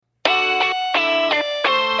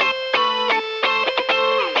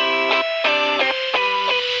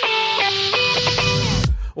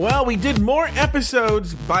Well, we did more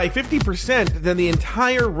episodes by 50% than the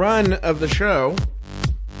entire run of the show.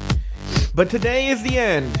 But today is the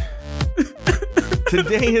end.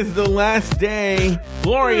 Today is the last day.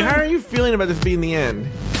 Lori, how are you feeling about this being the end?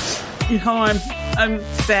 You know, I'm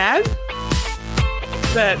sad,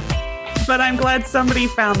 but I'm glad somebody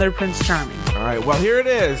found their Prince Charming. All right, well, here it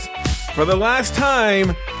is. For the last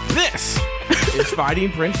time, this is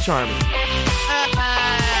Fighting Prince Charming.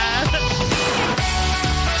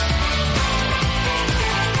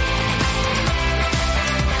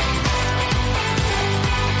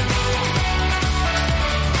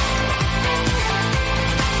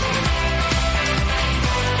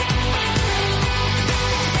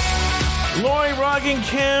 Lori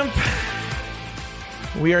Roggenkamp,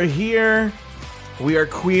 we are here. We are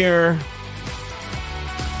queer.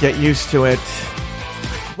 Get used to it.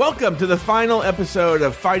 Welcome to the final episode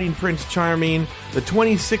of Fighting Prince Charming, the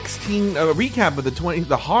 2016 recap of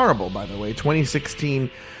the horrible, by the way, 2016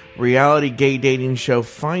 reality gay dating show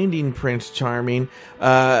Finding Prince Charming.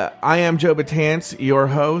 I am Joe Batance, your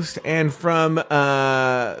host, and from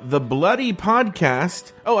the Bloody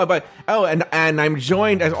Podcast. And I'm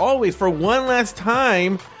joined as always for one last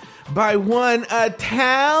time by one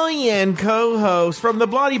Italian co-host from the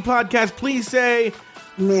Bloody Podcast. Please say,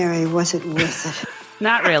 Mary, was it worth it?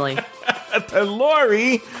 Not really.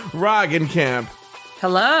 Lori Roggenkamp.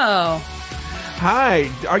 Hello. Hi,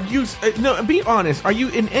 are you, no, be honest, are you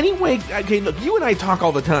in any way, okay, look, you and I talk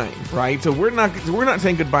all the time, right? So we're not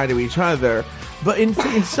saying goodbye to each other, but in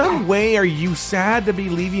some way, are you sad to be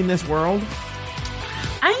leaving this world?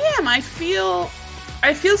 I am. I feel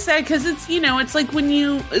sad because it's, it's like when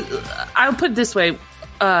you, I'll put it this way,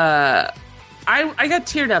 I got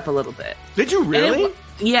teared up a little bit. Did you really?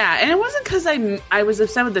 Yeah, and it wasn't because I was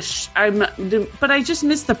upset with but I just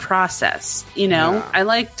missed the process, Yeah. I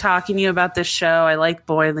like talking to you about this show. I like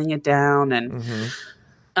boiling it down, and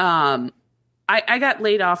I got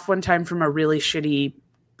laid off one time from a really shitty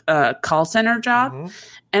call center job,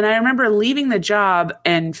 and I remember leaving the job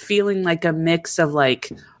and feeling like a mix of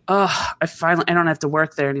like, oh, I don't have to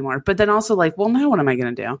work there anymore, but then also like, well, now what am I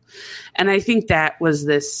going to do? And I think that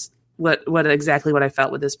was what exactly what I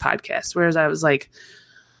felt with this podcast. Whereas I was like,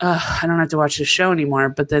 I don't have to watch this show anymore.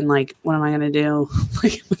 But then, like, what am I going to do?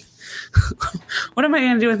 Like, what am I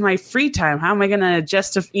going to do with my free time? How am I going to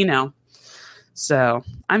adjust to, So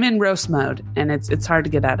I'm in roast mode, and it's hard to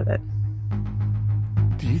get out of it.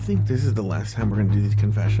 Do you think this is the last time we're going to do these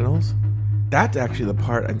confessionals? That's actually the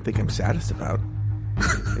part I think I'm saddest about.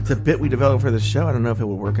 It's a bit we developed for the show. I don't know if it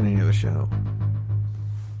will work in any other show.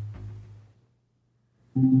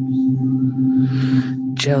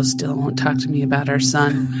 Joe still won't talk to me about our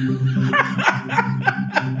son.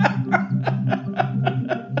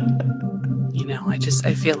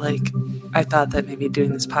 I feel like I thought that maybe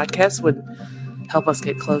doing this podcast would help us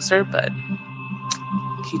get closer, but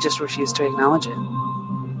he just refused to acknowledge it.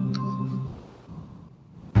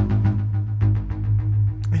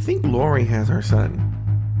 I think Lori has our son.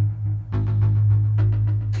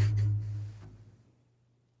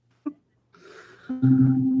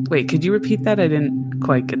 Wait, could you repeat that? I didn't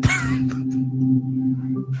quite get that.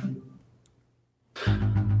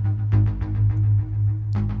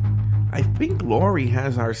 I think Lori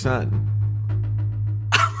has our son.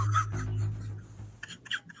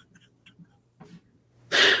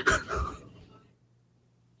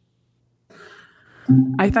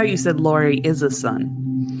 I thought you said Lori is a son.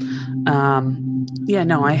 Yeah,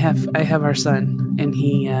 no, I have our son, and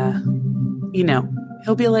he,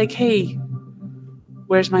 he'll be like, hey,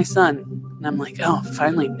 where's my son? And I'm like, oh,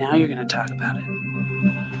 finally, now you're going to talk about it.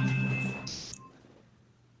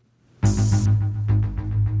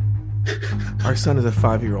 Our son is a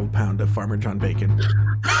 5-year-old pound of Farmer John bacon.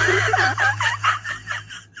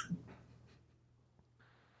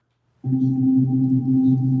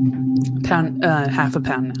 Half a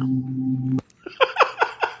pound now.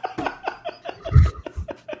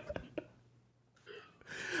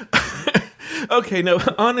 Okay, no,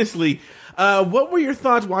 honestly, what were your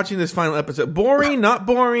thoughts watching this final episode? Boring, not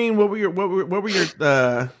boring? What were your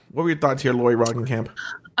thoughts here, Lori Roggenkamp?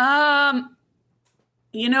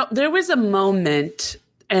 There was a moment,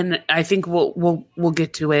 and I think we'll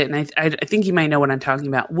get to it, and I think you might know what I'm talking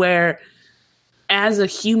about, where as a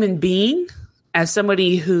human being, as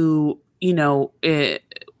somebody who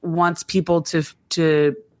wants people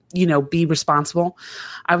to be responsible,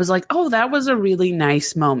 I was like, oh, that was a really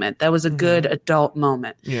nice moment. That was a good adult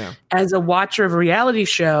moment. Yeah. As a watcher of a reality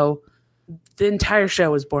show, the entire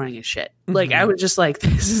show was boring as shit. Like, I was just like,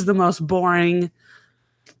 this is the most boring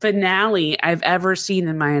finale I've ever seen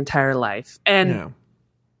in my entire life. And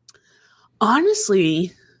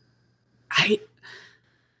honestly,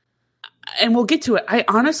 and we'll get to it. I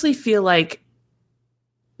honestly feel like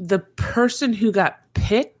the person who got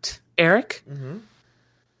picked, Eric,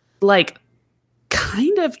 like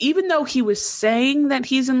kind of, even though he was saying that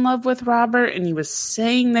he's in love with Robert and he was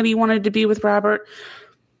saying that he wanted to be with Robert,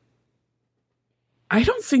 I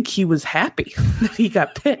don't think he was happy that he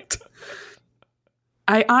got picked.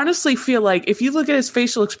 I honestly feel like if you look at his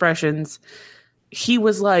facial expressions, he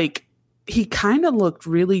was like, he kind of looked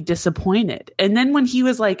really disappointed. And then when he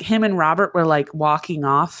was like, him and Robert were like walking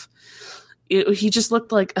off, he just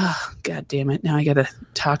looked like, oh, God damn it. Now I got to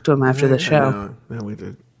talk to him after the show. Now we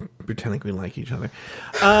did pretend like we like each other.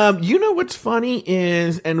 You know what's funny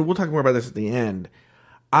is, and we'll talk more about this at the end,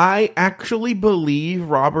 I actually believe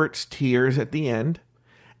Robert's tears at the end.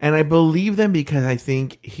 And I believe them because I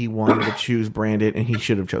think he wanted to choose Brandon and he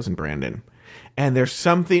should have chosen Brandon. And there's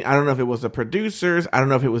something, I don't know if it was the producers, I don't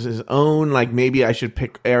know if it was his own, like maybe I should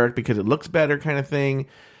pick Eric because it looks better kind of thing.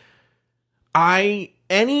 Let's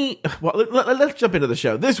jump into the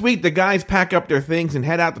show. This week, the guys pack up their things and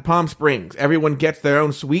head out to Palm Springs. Everyone gets their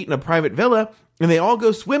own suite in a private villa, and they all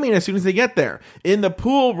go swimming as soon as they get there. In the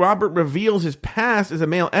pool, Robert reveals his past as a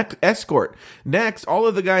male escort. Next, all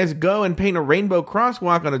of the guys go and paint a rainbow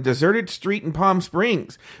crosswalk on a deserted street in Palm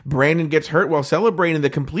Springs. Brandon gets hurt while celebrating the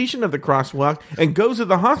completion of the crosswalk and goes to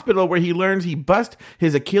the hospital where he learns he bust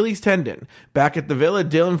his Achilles tendon. Back at the villa,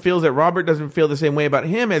 Dylan feels that Robert doesn't feel the same way about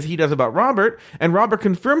him as he does about Robert, and Robert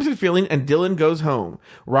confirms his feeling and Dylan goes home.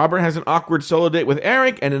 Robert has an awkward solo date with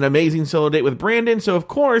Eric and an amazing solo date with Brandon, so of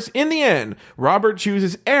course, in the end, Robert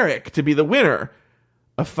chooses Eric to be the winner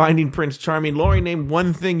of Finding Prince Charming. Lori, name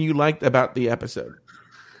one thing you liked about the episode.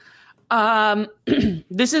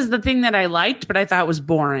 This is the thing that I liked, but I thought was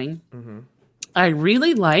boring. I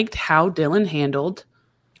really liked how Dylan handled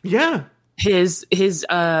his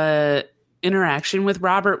interaction with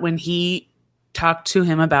Robert when he talked to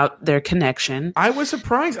him about their connection. I was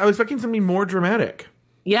surprised. I was expecting something more dramatic.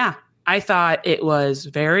 Yeah. I thought it was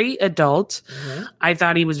very adult. I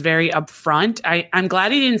thought he was very upfront. I'm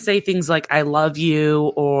glad he didn't say things like, I love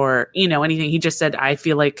you or, anything. He just said, I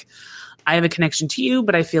feel like I have a connection to you,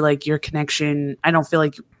 but I feel like your connection, I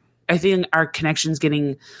think our connection's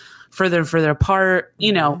getting further and further apart,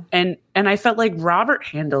 and I felt like Robert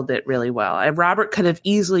handled it really well. Robert could have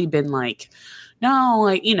easily been like,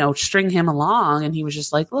 no, string him along. And he was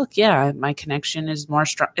just like, look, yeah, my connection is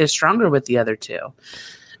is stronger with the other two.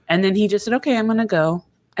 And then he just said, okay, I'm going to go.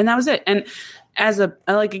 And that was it. And as an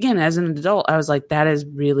adult, I was like, that is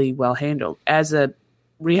really well handled. As a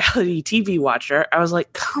reality TV watcher, I was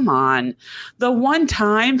like, come on. The one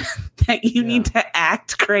time that you need to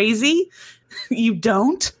act crazy, you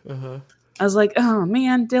don't. I was like, oh,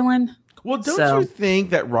 man, Dylan. Well, don't you think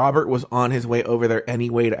that Robert was on his way over there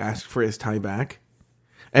anyway to ask for his tie back?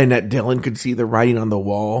 And that Dylan could see the writing on the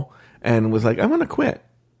wall and was like, I'm going to quit.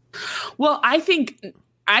 Well, I think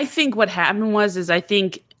what happened was I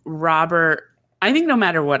think no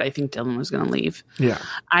matter what, I think Dylan was going to leave. Yeah.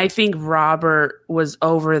 I think Robert was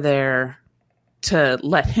over there to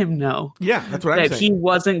let him know. Yeah, that's what I'm saying. That he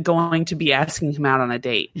wasn't going to be asking him out on a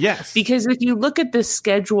date. Yes. Because if you look at the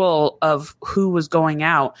schedule of who was going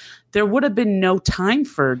out, there would have been no time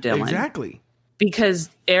for Dylan. Exactly. Because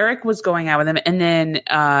Eric was going out with him and then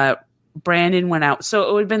Brandon went out. So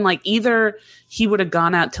it would have been like either he would have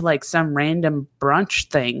gone out to like some random brunch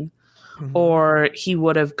thing or he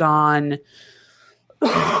would have gone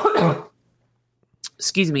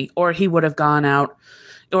excuse me, or he would have gone out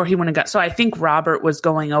or he wouldn't have got. So I think Robert was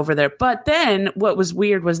going over there. But then what was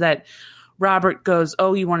weird was that Robert goes,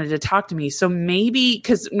 oh, you wanted to talk to me. So maybe,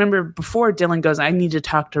 because remember before Dylan goes, I need to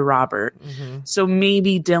talk to Robert. So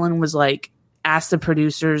maybe Dylan was like, asked the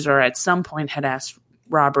producers or at some point had asked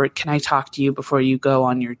Robert, can I talk to you before you go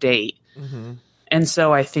on your date? And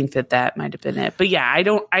so I think that might have been it. But yeah,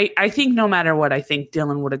 I think no matter what, I think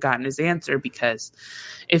Dylan would have gotten his answer because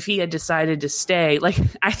if he had decided to stay, like,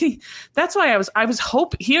 I think that's why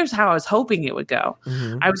here's how I was hoping it would go.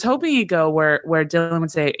 I was hoping it'd go where Dylan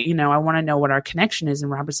would say, I want to know what our connection is.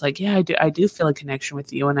 And Robert's like, yeah, I do feel a connection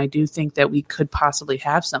with you. And I do think that we could possibly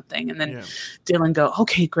have something. And then Dylan go,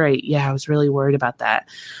 okay, great. Yeah, I was really worried about that.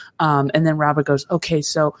 And then Robert goes, okay,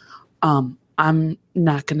 so, I'm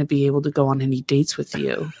not going to be able to go on any dates with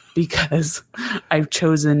you because I've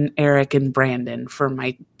chosen Eric and Brandon for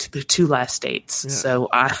my two last dates. Yeah. So,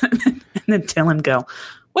 and then Dylan go,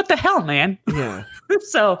 what the hell, man? Yeah.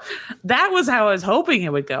 So that was how I was hoping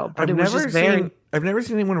it would go. But I've never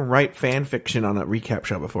seen anyone write fan fiction on a recap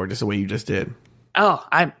show before, just the way you just did. Oh,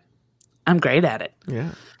 I'm great at it.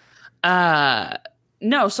 Yeah.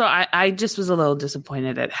 No, so I just was a little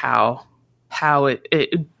disappointed at how how it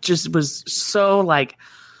just was so like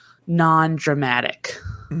non-dramatic.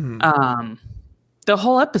 The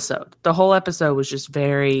whole episode was just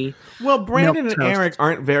very well. Brandon and milquetoast. Eric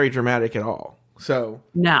aren't very dramatic at all. So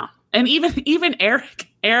No. And even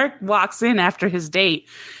Eric walks in after his date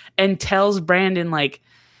and tells Brandon, like,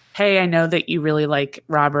 hey, I know that you really like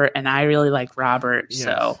Robert and I really like Robert. Yes.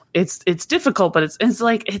 So it's difficult, but it's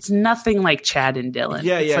like it's nothing like Chad and Dylan.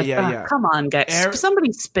 Yeah, It's yeah, like, yeah. Come on, guys. Eric-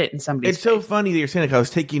 Somebody spit in somebody's it's so face. funny that you're saying that. 'Cause I was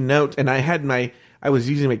taking notes and I was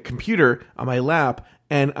using my computer on my lap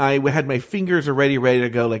and I had my fingers already ready to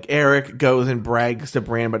go. Like Eric goes and brags to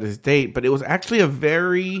Brand about his date, but it was actually a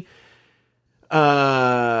very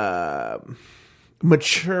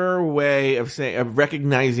mature way of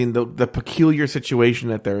recognizing the peculiar situation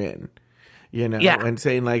that they're in, and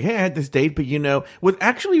saying like, hey, I had this date, but was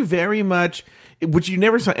actually very much, which you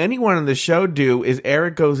never saw anyone on the show do, is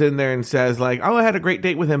Eric goes in there and says like, oh, I had a great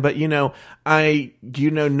date with him, but no,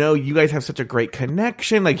 you guys have such a great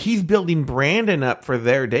connection. Like he's building Brandon up for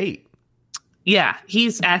their date. Yeah,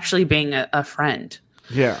 he's actually being a friend.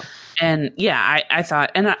 Yeah. And yeah, I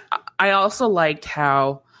thought, and I also liked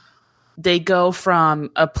how they go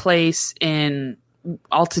from a place in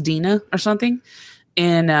Altadena or something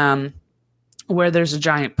in where there's a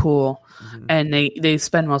giant pool, and they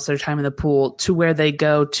spend most of their time in the pool, to where they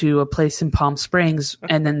go to a place in Palm Springs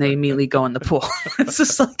and then they immediately go in the pool. It's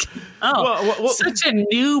just like, such a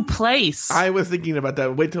new place. I was thinking about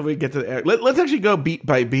that. Wait till we get to Eric. Let's actually go beat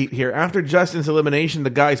by beat here. After Justin's elimination, the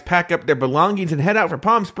guys pack up their belongings and head out for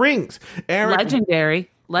Palm Springs. Eric,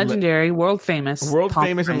 legendary, world famous Palm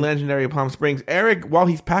and Springs. legendary Palm Springs. Eric, while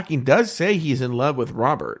he's packing, does say he's in love with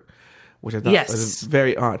Robert, which I thought was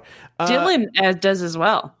very odd. Dylan does as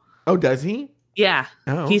well. Oh, does he? Yeah.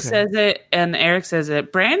 Oh, He okay. says it and Eric says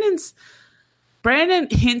it. Brandon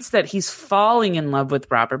hints that he's falling in love with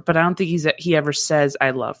Robert, but I don't think he ever says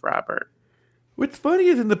I love Robert. What's funny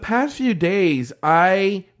is in the past few days,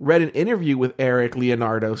 I read an interview with Eric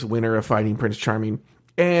Leonardos, winner of Fighting Prince Charming,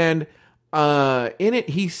 and in it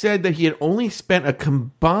he said that he had only spent a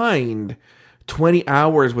combined 20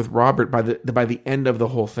 hours with Robert by the end of the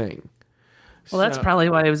whole thing. Well, that's probably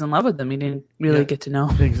why he was in love with him. He didn't really get to know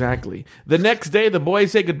him. Exactly. The next day, the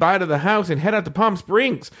boys say goodbye to the house and head out to Palm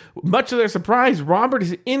Springs. Much to their surprise, Robert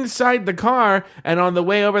is inside the car, and on the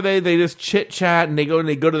way over there, they just chit-chat, and they go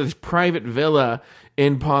to this private villa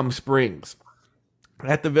in Palm Springs.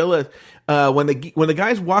 At the villa, when the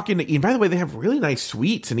guys walk in to eat, by the way, they have really nice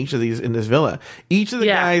suites in this villa. Each of the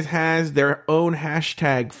guys has their own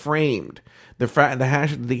hashtag framed. The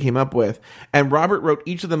hash that they came up with, and Robert wrote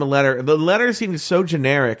each of them a letter. The letter seemed so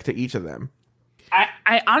generic to each of them.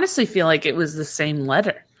 I honestly feel like it was the same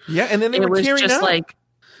letter. Yeah, and then they were tearing up.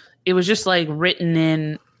 It was just like written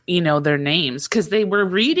in, their names, because they were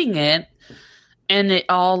reading it, and it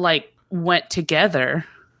all like went together.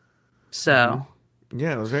 So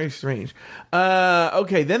yeah, it was very strange.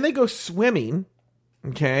 Okay, then they go swimming.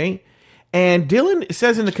 Okay. And Dylan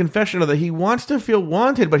says in the confessional that he wants to feel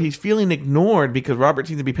wanted, but he's feeling ignored because Robert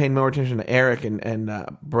seems to be paying more attention to Eric and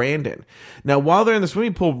Brandon. Now, while they're in the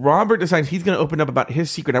swimming pool, Robert decides he's going to open up about his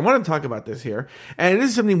secret. I want to talk about this here. And it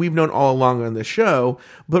is something we've known all along on the show.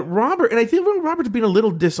 But Robert, and I think Robert's being a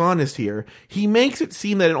little dishonest here, he makes it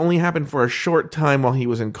seem that it only happened for a short time while he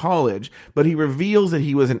was in college, but he reveals that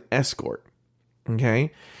he was an escort.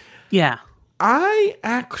 Okay? yeah. I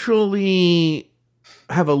actually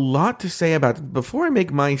have a lot to say about it. Before I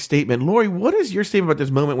make my statement, Lori, what is your statement about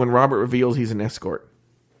this moment when Robert reveals he's an escort?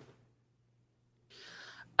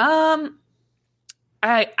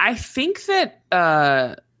 I think that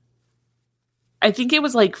I think it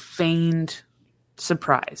was like feigned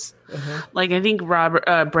surprise. Like I think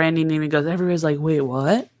Brandon even goes, everybody's like, wait,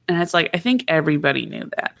 what? And it's like, I think everybody knew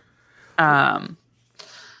that.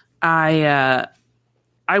 I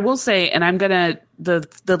will say, and I'm gonna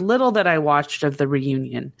the little that I watched of the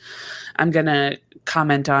reunion, I'm gonna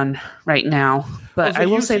comment on right now. But I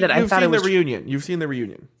will say that I thought it was reunion. You've seen the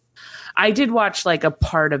reunion. I did watch like a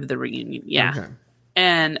part of the reunion, yeah. Okay.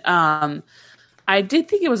 And I did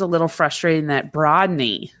think it was a little frustrating that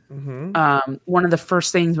Brodney, one of the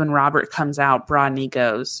first things when Robert comes out, Brodney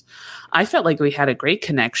goes, I felt like we had a great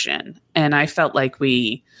connection, and I felt like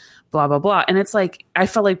we blah, blah, blah. And it's like, I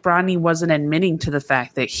felt like Brodney wasn't admitting to the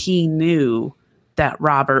fact that he knew that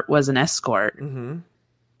Robert was an escort, and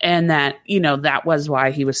that, that was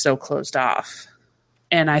why he was so closed off.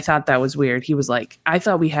 And I thought that was weird. He was like, I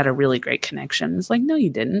thought we had a really great connection. It's like, no, you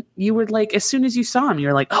didn't. You were like, as soon as you saw him,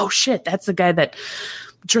 you're like, oh shit, that's the guy that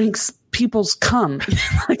drinks people's cum.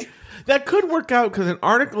 Like, that could work out because in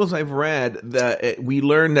articles I've read that we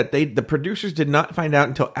learned that the producers did not find out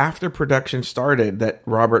until after production started that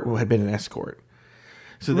Robert had been an escort.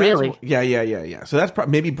 So that's, really? Yeah. So that's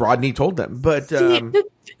maybe Brodney told them, but also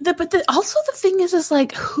the thing is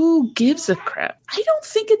like, who gives a crap? I don't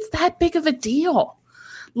think it's that big of a deal.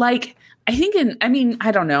 Like, I think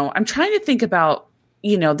I don't know. I'm trying to think about,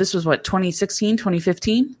 this was what, 2016,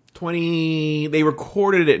 2015? They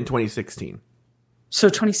recorded it in 2016. So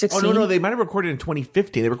 2016? Oh, no, they might have recorded in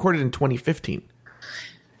 2015. They recorded in 2015.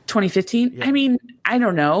 2015? Yeah. I mean, I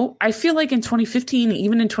don't know. I feel like in 2015,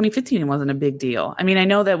 even in 2015, it wasn't a big deal. I mean, I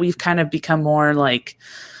know that we've kind of become more like,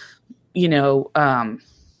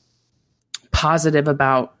 positive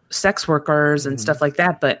about sex workers and stuff like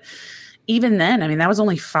that. But even then, I mean, that was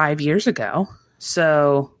only 5 years ago.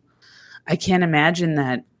 So I can't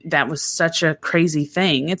imagine that was such a crazy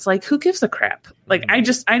thing. It's like, who gives a crap? Like, I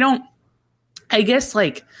guess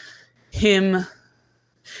like him.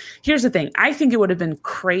 Here's the thing. I think it would have been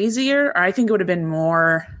crazier, or I think it would have been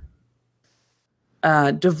more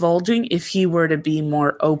divulging if he were to be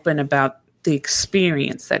more open about the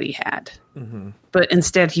experience that he had. Mm-hmm. But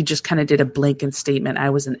instead, he just kind of did a blanket statement.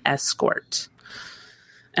 I was an escort.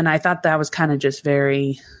 And I thought that was kind of just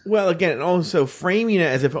very... Well, again, also framing it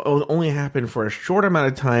as if it only happened for a short amount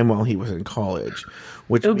of time while he was in college.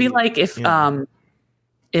 Which it would be like if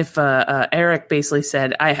Eric basically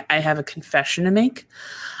said, I have a confession to make.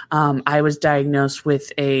 I was diagnosed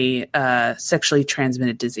with a sexually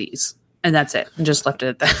transmitted disease. And that's it. And just left it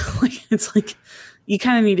at that. It's like, you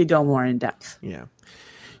kind of need to go more in depth. Yeah.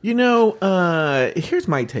 Here's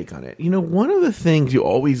my take on it. One of the things you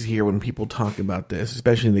always hear when people talk about this,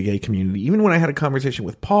 especially in the gay community, even when I had a conversation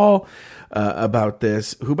with Paul about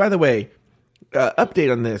this, who, by the way,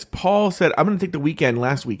 update on this, Paul said, I'm going to take the weekend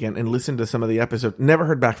last weekend and listen to some of the episodes. Never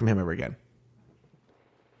heard back from him ever again.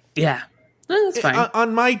 Yeah. That's fine.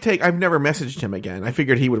 On my take, I've never messaged him again. I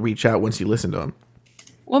figured he would reach out once he listened to him.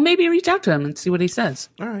 Well, maybe reach out to him and see what he says.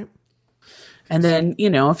 All right. And then,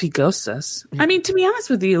 if he ghosts us. Yeah. I mean, to be honest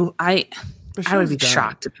with you, I would be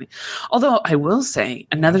shocked. Although I will say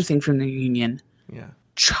another thing from the reunion. Yeah.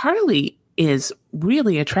 Charlie is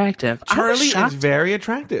really attractive. Charlie is very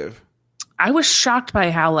attractive. I was shocked by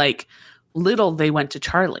how little they went to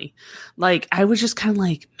Charlie. I was just kind of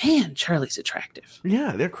like, man, Charlie's attractive.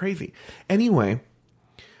 Yeah, they're crazy. Anyway,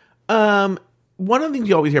 one of the things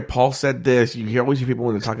you always hear, Paul said this, you always hear people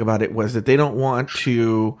when they talk about it, was that they don't want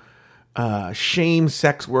to shame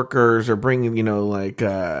sex workers or bring, have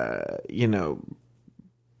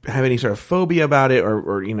any sort of phobia about it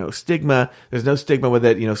or stigma. There's no stigma with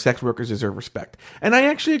it. Sex workers deserve respect. And I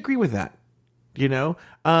actually agree with that. Yeah.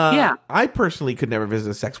 I personally could never visit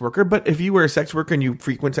a sex worker, but if you were a sex worker and you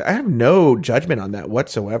frequent, I have no judgment on that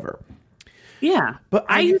whatsoever. Yeah. But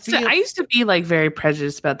I used to be very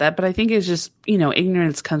prejudiced about that, but I think it's just,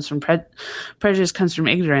 ignorance comes from prejudice comes from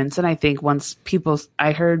ignorance. And I think once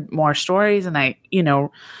I heard more stories and I,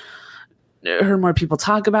 heard more people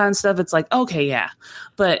talk about it and stuff, it's like, okay, yeah.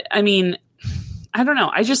 But I mean, I don't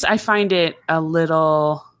know. I find it a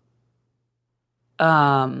little,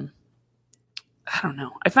 I don't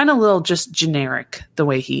know. I find it a little just generic the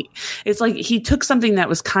way it's like he took something that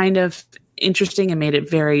was kind of interesting and made it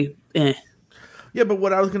very Yeah, but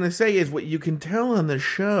what I was going to say is what you can tell on the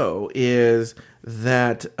show is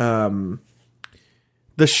that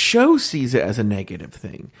the show sees it as a negative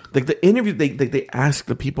thing. Like the interview, they ask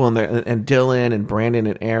the people in there, and Dylan and Brandon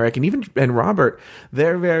and Eric and even Robert,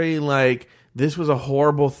 they're very this was a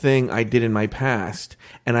horrible thing I did in my past,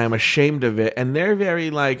 and I'm ashamed of it. And they're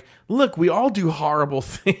very look, we all do horrible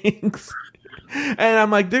things. And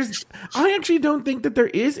I'm like, I actually don't think that there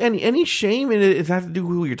is any shame in it. It has to do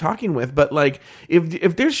with who you're talking with. But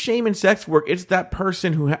if there's shame in sex work, it's that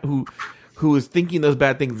person who is thinking those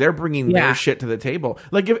bad things. They're bringing their shit to the table.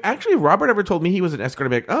 If Robert ever told me he was an escort, I'd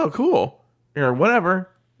be like, oh, cool, or whatever,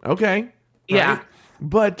 okay, yeah. Right?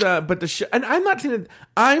 But the show, and I'm not saying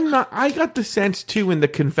that I got the sense too in the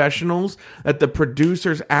confessionals that the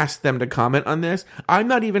producers asked them to comment on this. I'm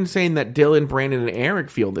not even saying that Dylan, Brandon, and Eric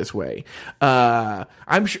feel this way.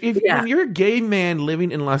 I'm sure when you're a gay man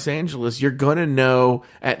living in Los Angeles, you're gonna know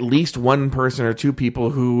at least one person or two people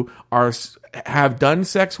who have done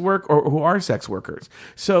sex work or who are sex workers.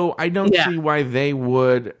 So I don't see why they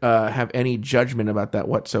would have any judgment about that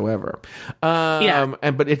whatsoever.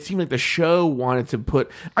 But it seemed like the show wanted to put,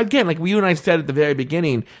 again, like you and I said at the very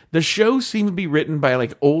beginning, the show seemed to be written by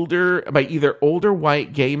either older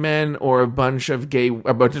white gay men or a bunch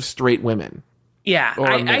of straight women. Yeah,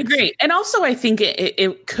 I agree. And also I think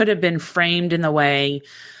it could have been framed in the way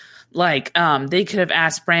Like, they could have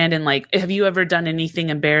asked Brandon, like, have you ever done anything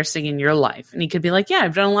embarrassing in your life? And he could be like, yeah,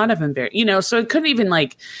 I've done a lot of embarrassing, so it couldn't even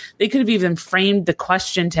like, they could have even framed the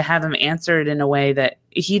question to have him answer it in a way that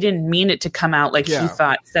he didn't mean it to come out like he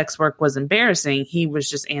thought sex work was embarrassing. He was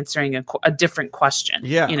just answering a different question.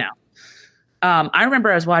 Yeah. I remember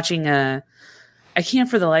I was watching I can't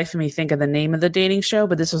for the life of me think of the name of the dating show,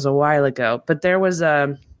 but this was a while ago, but there was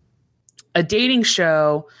a dating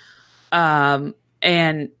show, and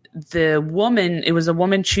it was a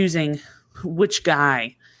woman choosing which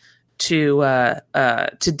guy to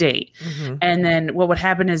date. Mm-hmm. And then what would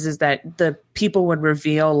happen is that the people would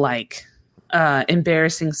reveal like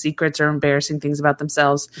embarrassing secrets or embarrassing things about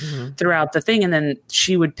themselves throughout the thing. And then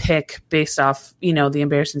she would pick based off, the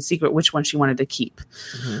embarrassing secret, which one she wanted to keep.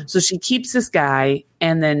 Mm-hmm. So she keeps this guy.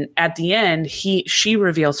 And then at the end, she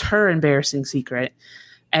reveals her embarrassing secret.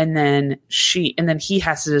 And then he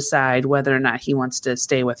has to decide whether or not he wants to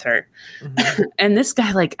stay with her. Mm-hmm. And this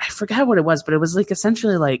guy, like, I forgot what it was, but it was like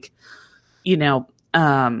essentially like,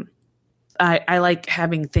 I like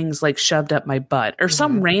having things like shoved up my butt or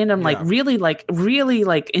some random, like really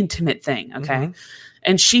intimate thing. Okay. Mm-hmm.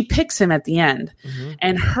 And she picks him at the end. Mm-hmm.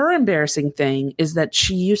 And her embarrassing thing is that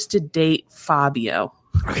she used to date Fabio.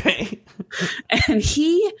 Okay. And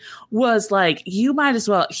he was like, she might as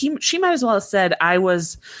well have said, I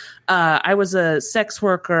was a sex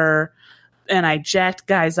worker and I jacked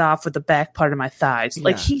guys off with the back part of my thighs. Yeah.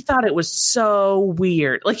 Like, he thought it was so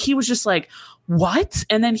weird. Like, he was just like, what?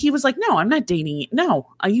 And then he was like, no, I'm not dating you. No,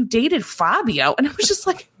 you dated Fabio. And it was just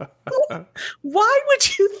like, why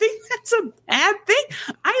would you think that's a bad thing?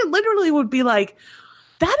 I literally would be like,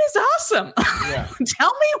 that is awesome. Yeah.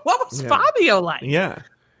 Tell me, what was Fabio like? Yeah.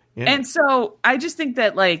 And so I just think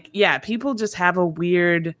that, like, people just have a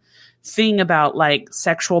weird thing about like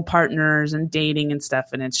sexual partners and dating and stuff.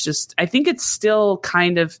 And it's just, I think it's still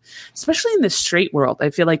kind of, especially in the straight world, I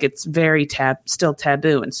feel like it's very still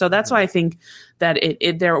taboo. And so that's why I think that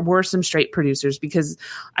there were some straight producers, because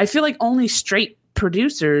I feel like only straight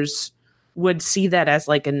producers would see that as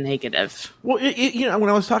like a negative. Well, when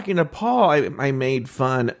I was talking to Paul, I made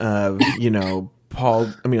fun of,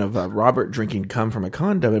 Robert drinking cum from a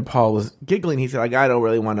condom, and Paul was giggling. He said, like, I don't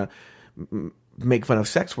really want to make fun of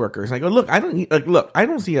sex workers. And I go, look, I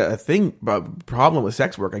don't see a problem with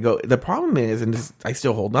sex work. I go, the problem is, and I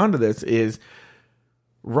still hold on to this, is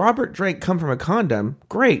Robert drank cum from a condom.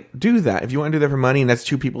 Great, do that. If you want to do that for money and that's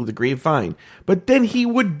two people agree, fine. But then he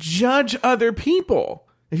would judge other people.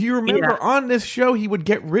 If you remember on this show, he would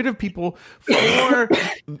get rid of people for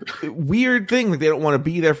weird things. Like they don't want to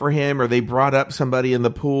be there for him, or they brought up somebody in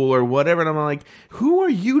the pool or whatever. And I'm like, who are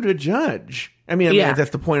you to judge? I mean,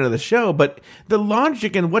 that's the point of the show. But the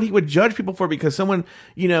logic and what he would judge people for, because someone,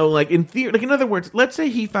 like in theory, like in other words, let's say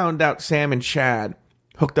he found out Sam and Chad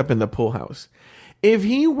hooked up in the pool house. If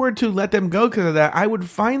he were to let them go because of that, I would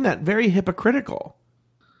find that very hypocritical.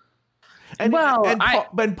 And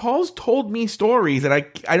Paul's told me stories that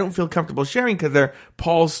I don't feel comfortable sharing because they're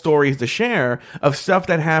Paul's stories to share of stuff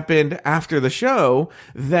that happened after the show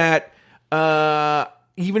that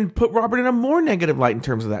even put Robert in a more negative light in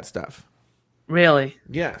terms of that stuff. Really?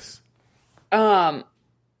 Yes. I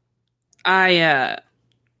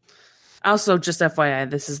also, just FYI,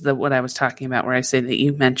 this is what I was talking about where I say that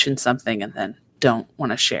you mentioned something and then don't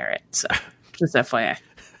want to share it. So just FYI.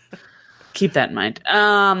 Keep that in mind.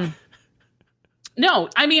 No,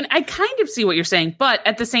 I mean, I kind of see what you're saying, but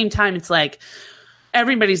at the same time, it's like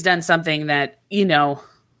everybody's done something that,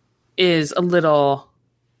 is a little,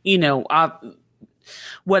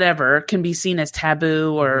 whatever, can be seen as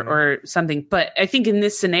taboo or something. But I think in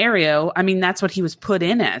this scenario, I mean, that's what he was put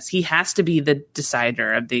in as. He has to be the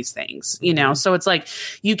decider of these things, So it's like,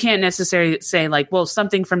 you can't necessarily say like, well,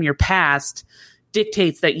 something from your past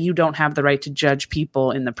dictates that you don't have the right to judge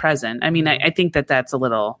people in the present. I mean, I think that's a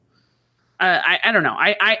little... I don't know.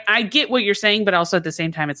 I get what you're saying, but also at the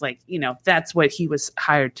same time, it's like, that's what he was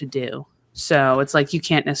hired to do. So it's like, you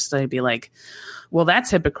can't necessarily be like, well, that's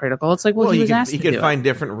hypocritical. It's like, well, he was asked to do it. He could find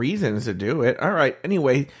different reasons to do it. All right.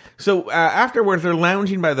 Anyway, so afterwards, they're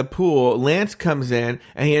lounging by the pool. Lance comes in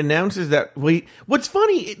and he announces that, what's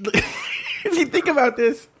funny, if you think about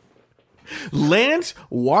this, Lance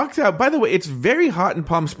walks out. By the way, it's very hot in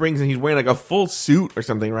Palm Springs, and he's wearing like a full suit or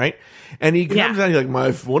something, right? And he comes out, he's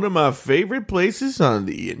like, one of my favorite places on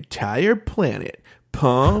the entire planet,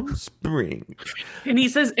 Palm Springs. And he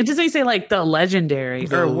says, doesn't he say like the legendary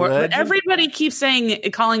everybody keeps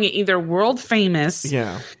calling it either world famous,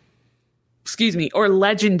 excuse me, or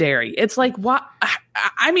legendary. It's like, what?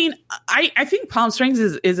 I mean, I think Palm Springs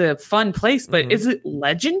is a fun place, but is it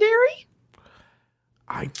legendary?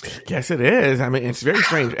 I guess it is. I mean, it's very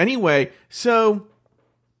strange. Anyway, so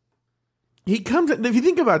he comes. If you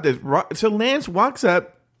think about this, so Lance walks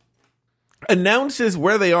up, announces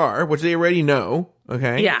where they are, which they already know.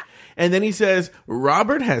 Okay. Yeah. And then he says,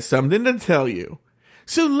 Robert has something to tell you.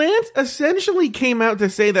 So Lance essentially came out to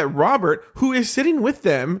say that Robert, who is sitting with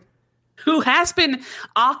them, who has been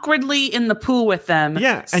awkwardly in the pool with them.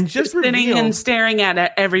 Yeah, and just sitting and staring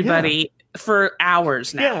at everybody for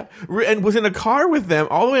hours now. Yeah, and was in a car with them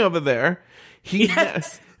all the way over there.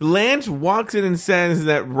 Lance walks in and says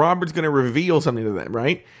that Robert's going to reveal something to them,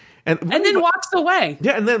 right? And then walks away.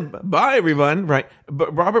 Yeah, and then bye everyone, right?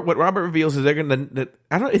 But what Robert reveals is they're going to,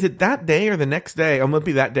 I don't know, is it that day or the next day? It must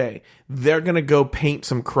be that day. They're going to go paint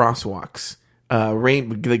some crosswalks,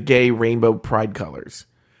 the gay rainbow pride colors.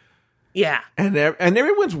 Yeah. And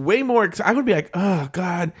everyone's way more excited. I would be like, oh,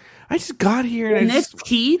 God, I just got here. In this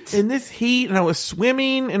heat, and I was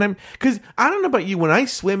swimming. Because I don't know about you, when I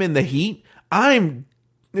swim in the heat, in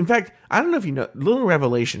fact, I don't know if you know, little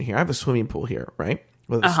revelation here. I have a swimming pool here, right?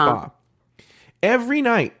 With a spa. Every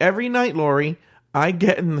night, Lori, I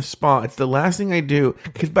get in the spa. It's the last thing I do.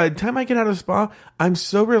 Because by the time I get out of the spa, I'm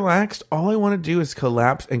so relaxed. All I want to do is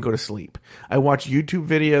collapse and go to sleep. I watch YouTube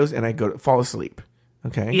videos and I fall asleep.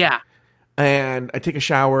 Okay? Yeah. And I take a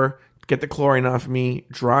shower, get the chlorine off me,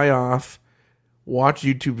 dry off, watch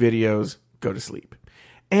YouTube videos, go to sleep.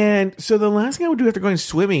 And so the last thing I would do after going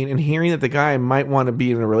swimming and hearing that the guy I might want to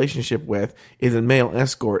be in a relationship with is a male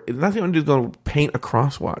escort, the last thing I want to do is go paint a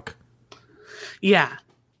crosswalk. Yeah.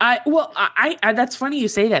 I that's funny you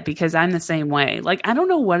say that because I'm the same way. Like, I don't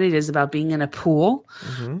know what it is about being in a pool,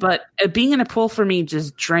 but being in a pool for me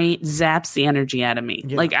just zaps the energy out of me.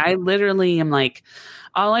 Yeah. Like, I literally am like,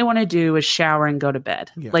 all I want to do is shower and go to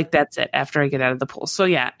bed. Yeah. Like, that's it after I get out of the pool. So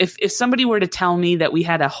yeah, if somebody were to tell me that we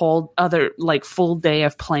had a whole other like full day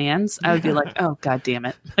of plans, I would be like, oh, God damn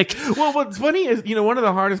it. Like, well, what's funny is, one of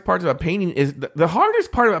the hardest parts about painting is the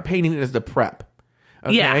hardest part about painting is the prep.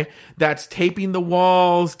 Okay. Yeah. That's taping the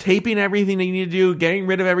walls, taping everything that you need to do, getting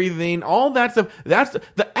rid of everything, all that stuff. That's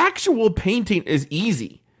the actual painting is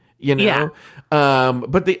easy, Yeah.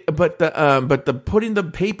 But the putting the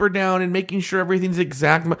paper down and making sure everything's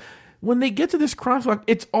exact. When they get to this crosswalk,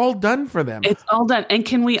 it's all done for them. It's all done. And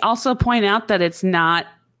can we also point out that it's not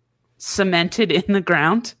cemented in the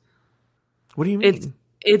ground? What do you mean?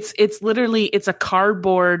 It's literally, it's a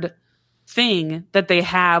cardboard thing that they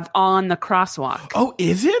have on the crosswalk. Oh,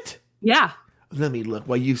 is it? Yeah. Let me look.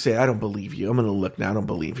 While you say I don't believe you. I'm going to look now. I don't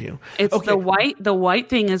believe you. It's okay. The white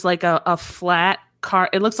thing is like a flat car.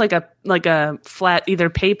 It looks like a flat either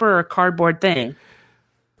paper or cardboard thing.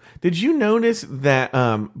 Did you notice that?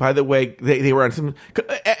 By the way, they were on some.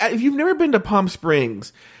 If you've never been to Palm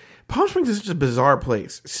Springs is such a bizarre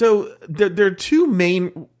place. So there are two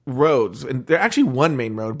main roads, and they're actually one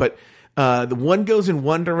main road, but the one goes in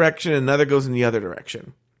one direction, and another goes in the other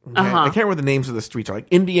direction. Okay? I can't remember the names of the streets, are like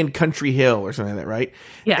Indian Country Hill or something like that, right?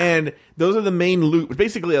 Yeah. And those are the main loop. It's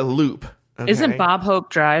basically a loop. Okay? Isn't Bob Hope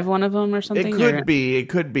Drive one of them or something? It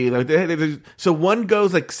could be. Like, so one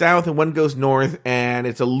goes like south and one goes north, and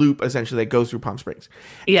it's a loop essentially that goes through Palm Springs.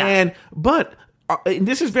 Yeah. But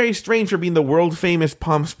this is very strange for being the world famous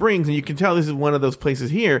Palm Springs, and you can tell this is one of those places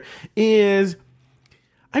here, is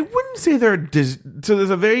I wouldn't say so there's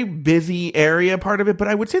a very busy area part of it, but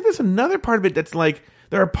I would say there's another part of it that's like,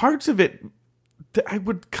 there are parts of it that I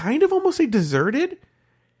would kind of almost say deserted.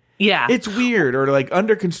 Yeah. It's weird, or like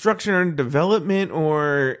under construction or in development,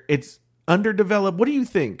 or it's underdeveloped. What do you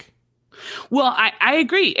think? Well, I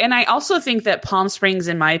agree. And I also think that Palm Springs,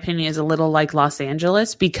 in my opinion, is a little like Los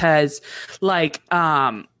Angeles because like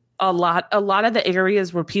a lot of the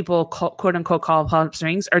areas where people quote unquote call Palm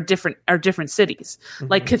Springs are different cities. Mm-hmm.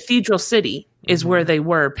 Like Cathedral City is where they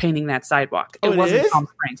were painting that sidewalk. It wasn't Palm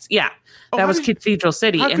Springs. Yeah. That was Cathedral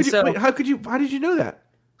City. How did you know that?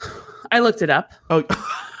 I looked it up. Oh,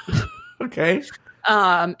 okay.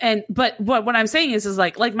 But what I'm saying is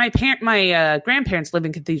like my grandparents live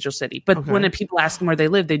in Cathedral City, but when people ask them where they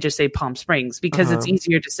live, they just say Palm Springs because it's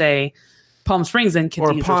easier to say Palm Springs than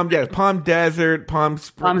Cathedral. Or Palm Desert, Palm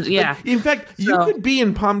Springs. Yeah. Like, in fact, you could be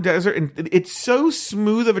in Palm Desert, and it's so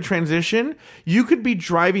smooth of a transition. You could be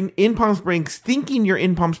driving in Palm Springs, thinking you're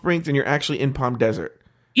in Palm Springs, and you're actually in Palm Desert.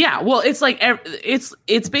 Yeah. Well, it's like it's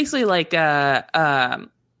basically like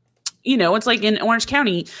it's like in Orange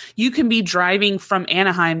County, you can be driving from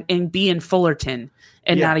Anaheim and be in Fullerton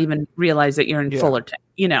and not even realize that you're in Fullerton,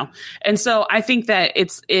 And so I think that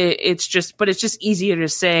it's just easier to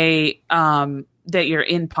say that you're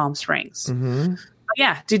in Palm Springs. Mm-hmm. But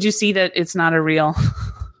yeah. Did you see that it's not a real?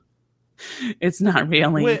 It's not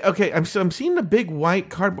really. Wait, okay, I'm seeing the big white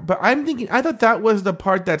cardboard, but I'm thinking I thought that was the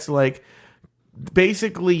part that's like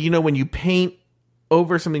basically, you know, when you paint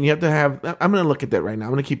over something, you have to have. I'm going to look at that right now.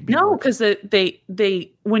 I'm going to keep. No, because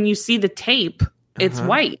they when you see the tape, it's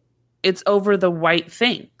white. It's over the white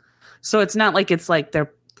thing, so it's not like it's like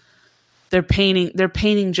they're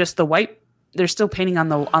painting just the white. They're still painting on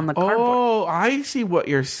the cardboard. Oh, I see what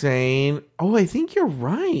you're saying. Oh, I think you're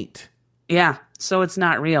right. Yeah, so it's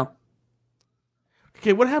not real.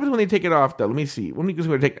 Okay, what happens when they take it off, though? Let me see.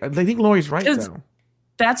 I think Lori's right, though.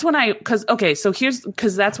 That's when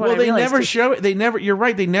that's what I realized. They never show it. You're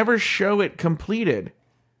right. They never show it completed.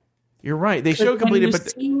 You're right. They show it completed,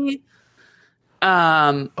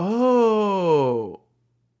 oh.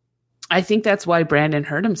 I think that's why Brandon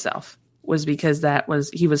hurt himself, was because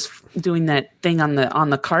he was doing that thing on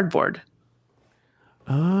the cardboard.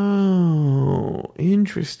 Oh,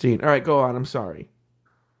 interesting. All right, go on. I'm sorry.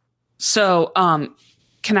 So,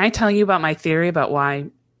 can I tell you about my theory about why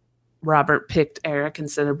Robert picked Eric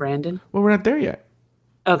instead of Brandon? Well, we're not there yet.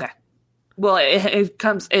 Okay. Well,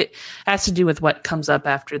 it has to do with what comes up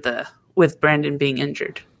with Brandon being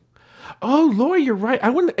injured. Oh, Lori, you're right. I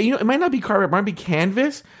wouldn't. It might not be cardboard. It might be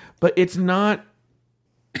canvas, but it's not.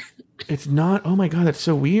 It's not. Oh my God, that's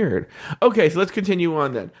so weird. Okay, so let's continue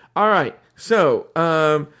on then. All right.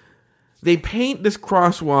 So, they paint this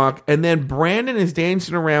crosswalk, and then Brandon is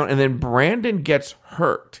dancing around, and then Brandon gets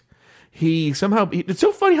hurt. It's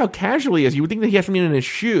so funny how casual he is. You would think that he has something in his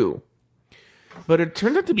shoe, but it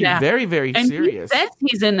turns out to be very, very serious. He says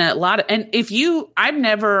he's in a lot of, and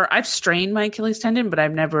I've strained my Achilles tendon, but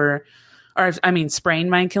I've never, sprained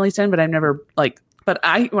my Achilles tendon, but I've never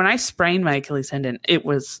when I sprained my Achilles tendon, it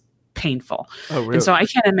was painful. Oh, really? And so I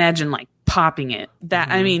can't imagine like popping it.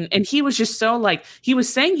 And he was just so like, he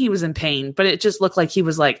was saying he was in pain, but it just looked like he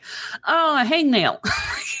was like, oh, a hangnail.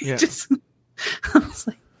 Yeah. I was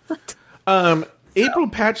like, what? April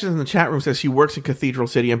Patches in the chat room says she works in Cathedral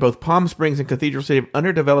City, and both Palm Springs and Cathedral City have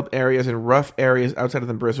underdeveloped areas and rough areas outside of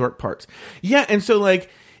the resort parts. Yeah, and so like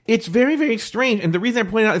it's very, very strange. And the reason I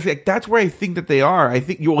point out is like that's where I think that they are. I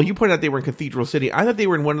think you pointed out they were in Cathedral City. I thought they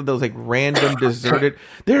were in one of those like random deserted.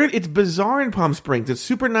 It's bizarre in Palm Springs. It's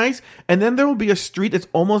super nice, and then there will be a street that's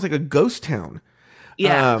almost like a ghost town.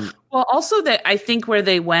 Yeah. Well, also that I think where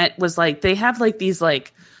they went was like they have like these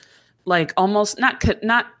like almost not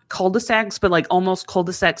cul-de-sacs, but like almost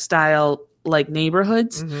cul-de-sac style like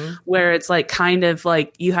neighborhoods where it's like kind of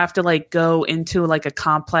like you have to like go into like a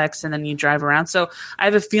complex and then you drive around. So I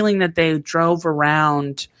have a feeling that they drove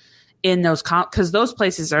around in those because those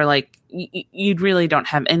places are like you really don't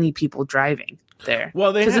have any people driving there.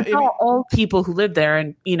 Well, because it's all old people who live there,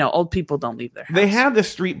 and old people don't leave their house. They have the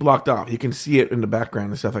street blocked off. You can see it in the background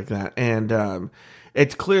and stuff like that, and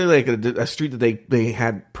it's clearly like a street that they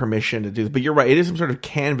had permission to do. But you're right. It is some sort of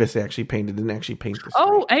canvas they actually painted. Didn't actually paint the street.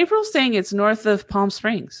 Oh, April's saying it's north of Palm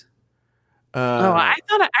Springs. I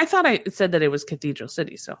thought I said that it was Cathedral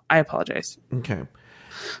City, so I apologize. Okay.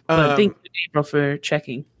 But thank you, April, for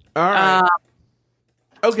checking. All right.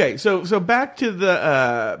 Okay, so back to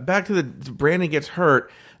the Brandon gets hurt.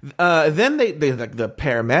 Then they the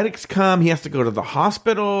paramedics come. He has to go to the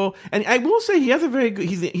hospital, and I will say he has a very good.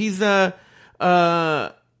 He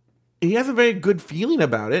has a very good feeling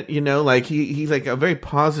about it, like he's like a very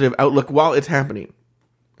positive outlook while it's happening.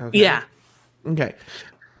 Okay? Yeah. Okay.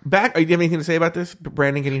 Do you have anything to say about this?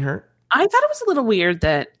 Brandon getting hurt? I thought it was a little weird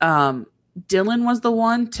that Dylan was the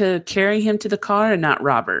one to carry him to the car and not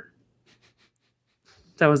Robert.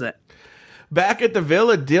 That was it. Back at the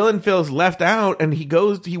villa, Dylan feels left out, and he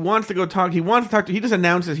wants to talk. He just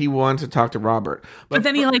announces he wants to talk to Robert. But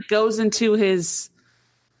then he like goes into his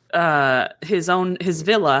villa.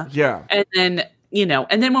 Yeah. And then,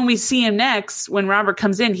 and then when we see him next, when Robert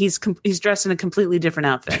comes in, he's dressed in a completely different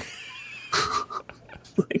outfit.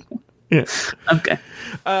 Yeah. Okay.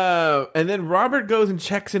 And then Robert goes and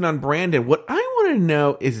checks in on Brandon. What I want to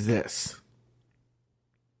know is this.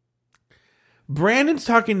 Brandon's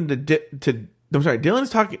talking Dylan's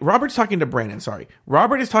talking. Robert's talking to Brandon. Sorry,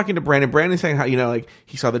 Robert is talking to Brandon. Brandon's saying how like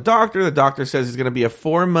he saw the doctor. The doctor says it's going to be a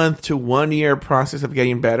 4-month to 1 year process of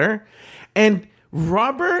getting better. And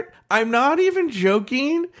Robert, I'm not even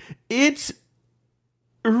joking. It's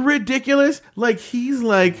ridiculous. Like he's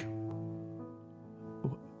like,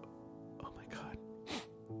 oh my God,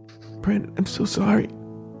 Brandon, I'm so sorry.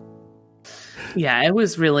 Yeah, it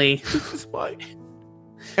was really. This is why.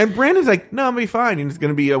 And Brandon's like, no, I'm going to be fine. It's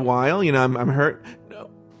going to be a while. I'm hurt. No.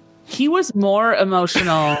 He was more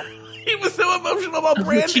emotional. He was so emotional about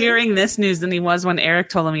Brandon. Hearing this news than he was when Eric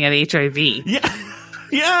told him he had HIV. Yeah.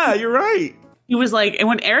 Yeah, you're right. He was like, and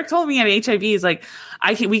when Eric told me he had HIV, he's like,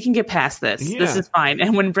 we can get past this. Yeah. This is fine.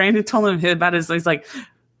 And when Brandon told him about it, he's like,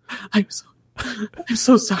 I'm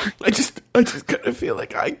so sorry. I just kind of feel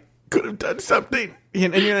like I could have done something.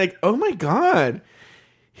 And you're like, oh my God.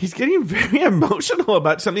 He's getting very emotional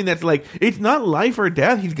about something that's like, it's not life or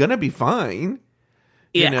death. He's going to be fine.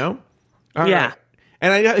 Yeah. You know? All yeah. right.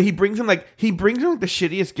 And he brings him the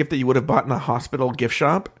shittiest gift that you would have bought in a hospital gift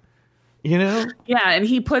shop. You know? Yeah. And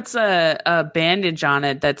he puts a bandage on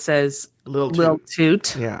it that says Lil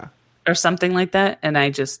Toot. Yeah. Or something like that. And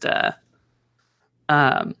I just, yeah,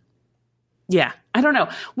 I don't know.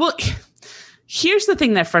 Well, here's the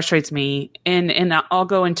thing that frustrates me. And I'll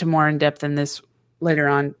go into more in depth in this later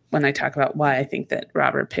on when I talk about why I think that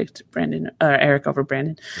Robert picked Eric over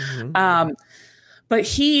Brandon. Mm-hmm. But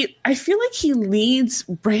I feel like he leads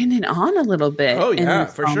Brandon on a little bit. Oh yeah,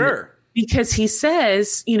 for sure. Because he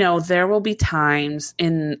says, there will be times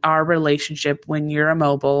in our relationship when you're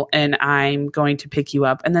immobile and I'm going to pick you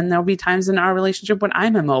up. And then there'll be times in our relationship when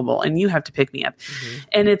I'm immobile and you have to pick me up. Mm-hmm.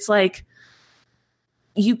 And it's like,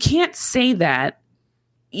 you can't say that,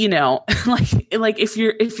 like if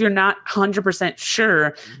you're not 100%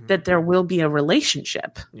 sure mm-hmm. that there will be a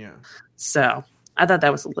relationship. Yeah. So I thought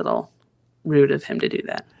that was a little rude of him to do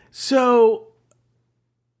that. So,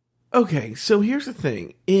 okay. So here's the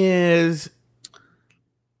thing is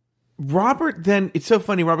Robert then, it's so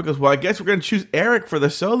funny. Robert goes, well, I guess we're going to choose Eric for the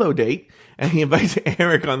solo date. And he invites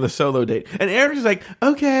Eric on the solo date. And Eric is like,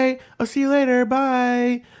 okay, I'll see you later.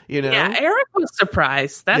 Bye. Yeah, Eric was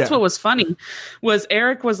surprised. That's what was funny. Was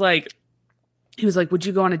Eric was like, he was like, would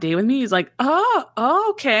you go on a date with me? He's like, oh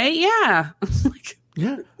okay, yeah. Like,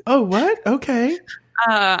 yeah. Oh, what? Okay.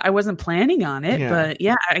 I wasn't planning on it, but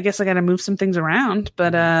yeah, I guess I got to move some things around.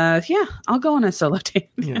 But yeah, I'll go on a solo date.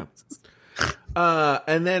 Yeah.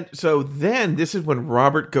 And then this is when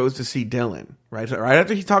Robert goes to see Dylan, right? So right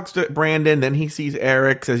after he talks to Brandon, then he sees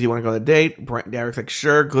Eric, says, you want to go on a date? Eric's like,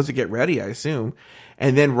 sure, goes to get ready, I assume.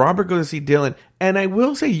 And then Robert goes to see Dylan. And I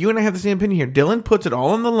will say, you and I have the same opinion here. Dylan puts it all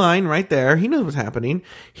on the line right there. He knows what's happening.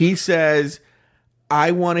 He says, I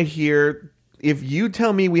want to hear, if you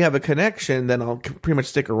tell me we have a connection, then I'll pretty much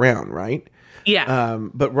stick around, right? Yeah.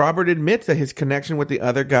 But Robert admits that his connection with the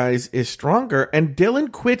other guys is stronger. And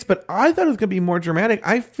Dylan quits, but I thought it was going to be more dramatic.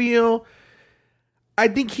 I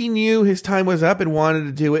think he knew his time was up and wanted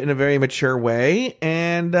to do it in a very mature way.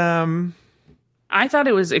 And I thought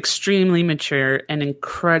it was extremely mature and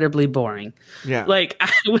incredibly boring. Yeah. Like,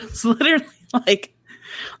 I was literally like,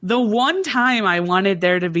 the one time I wanted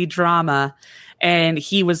there to be drama, and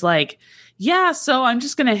he was like, yeah, so I'm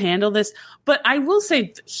just going to handle this. But I will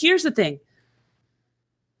say, here's the thing.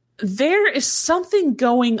 There is something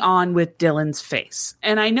going on with Dylan's face.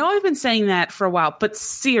 And I know I've been saying that for a while, but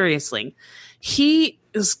seriously, his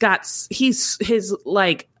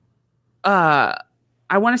like,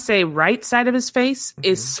 I want to say right side of his face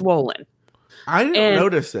is swollen. I didn't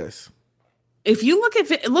notice this. If you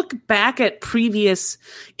look back at previous,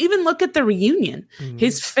 even look at the reunion,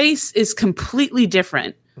 his face is completely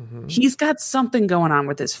different. Mm-hmm. He's got something going on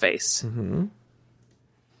with his face. Mm-hmm.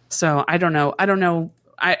 So I don't know.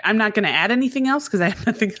 I'm not going to add anything else because I have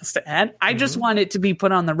nothing else to add. I just want it to be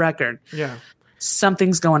put on the record. Yeah.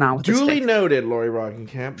 Something's going on with his face. Duly noted, Lori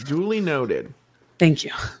Roggenkamp. Duly noted. Thank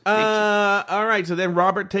you. All right. So then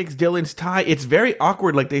Robert takes Dylan's tie. It's very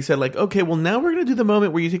awkward. Like they said, like, okay, well now we're going to do the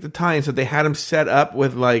moment where you take the tie. And so they had him set up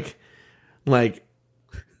with like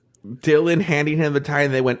Dylan handing him the tie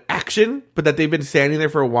and they went action, but that they've been standing there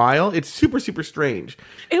for a while. It's super, super strange.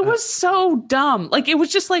 It was so dumb. Like, it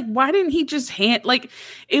was just like, why didn't he just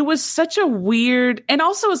it was such a weird, and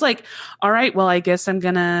also it was like, all right, well, I guess I'm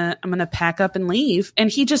gonna pack up and leave.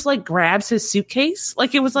 And he just like grabs his suitcase.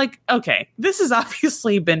 Like, it was like, okay, this has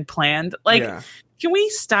obviously been planned. Like, can we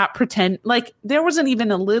stop pretend? Like, there wasn't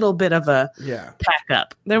even a little bit of a pack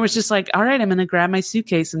up. There was just like, all right, I'm gonna grab my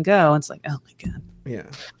suitcase and go. And it's like, oh my God. Yeah.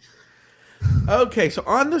 Okay, so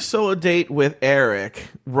on the solo date with Eric,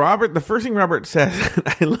 the first thing Robert says,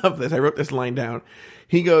 I love this, I wrote this line down.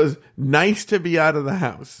 He goes, nice to be out of the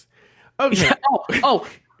house. Okay. Yeah,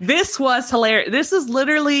 this was hilarious. This is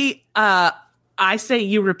literally, I say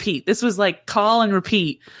you repeat. This was like call and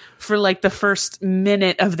repeat for like the first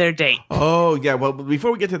minute of their date. Oh, yeah. Well,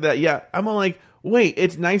 before we get to that, I'm all like, wait,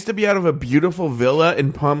 it's nice to be out of a beautiful villa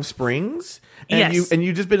in Palm Springs? And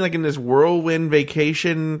you just been like in this whirlwind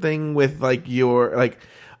vacation thing with like your he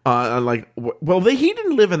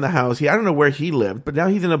didn't live in the house. I don't know where he lived, but now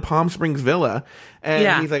he's in a Palm Springs villa,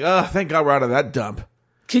 and he's like, oh, thank God we're out of that dump.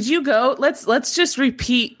 Could you go? Let's just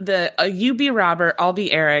repeat the you be Robert, I'll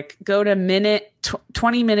be Eric. Go to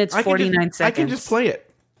 20 minutes 49 seconds. I can just play it.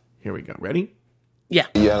 Here we go. Ready? Yeah.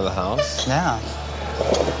 You out of the house? Yeah.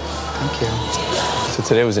 Thank you. So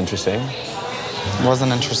today was interesting. It was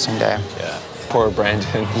an interesting day. Yeah. Poor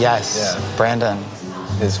Brandon. Yes. Yeah. Brandon.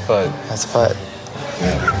 His foot. His foot.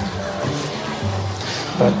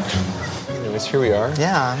 But anyways, here we are.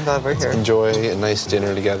 Yeah, I'm glad we're here. Enjoy a nice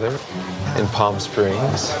dinner together in Palm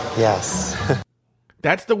Springs. Yes.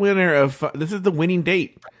 That's the winner of. This is the winning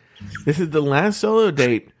date. This is the last solo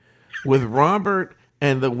date with Robert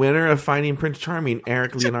and the winner of Finding Prince Charming,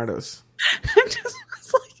 Eric Leonardos. I just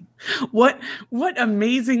was like, what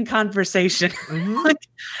amazing conversation. Like,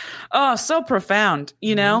 oh, so profound,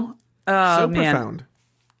 you know? Oh, So man. profound.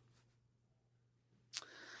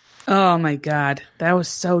 Oh my God. That was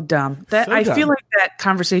so dumb. So I dumb. feel like that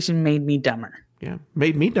conversation made me dumber. Yeah,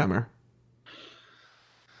 made me dumber.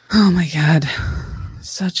 Oh my God.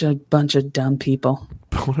 Such a bunch of dumb people.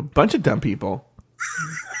 What a bunch of dumb people.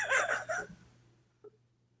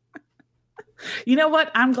 You know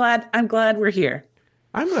what? I'm glad we're here.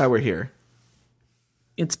 I'm glad we're here.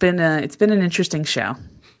 It's been an interesting show.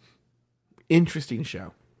 Interesting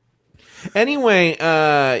show. Anyway,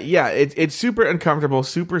 yeah, it's super uncomfortable,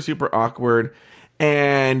 super awkward,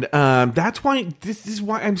 and that's why this is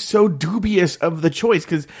why I'm so dubious of the choice,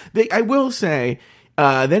 because I will say,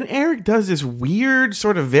 then Eric does this weird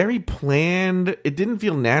sort of very planned. It didn't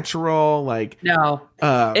feel natural, like No,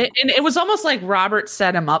 and it was almost like Robert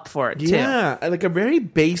set him up for it too. yeah, like a very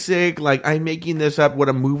basic, like I'm making this up what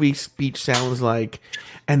a movie speech sounds like.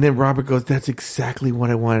 And then Robert goes, that's exactly what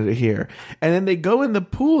I wanted to hear. And then they go in the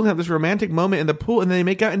pool and have this romantic moment in the pool, and then they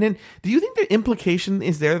make out. And then, do you think the implication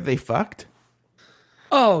is there that they fucked?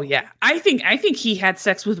 Oh yeah, I think he had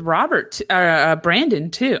sex with Brandon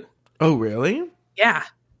too. Oh, really? Yeah,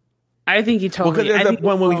 I think he Well, totally. because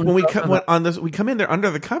when we both come of them. on this, we come in there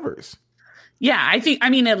under the covers. Yeah, I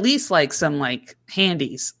mean, at least like some like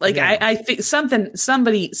handies. Like Yeah. I think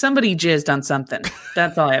somebody jizzed on something.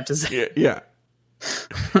 That's all I have to say. Yeah.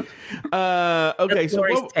 Okay, That's so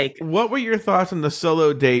Lori's take. what were your thoughts on the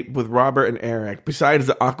solo date with Robert and Eric, besides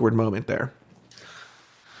the awkward moment there?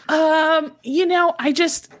 You know, I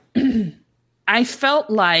just I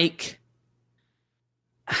felt like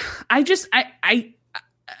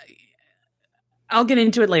I'll get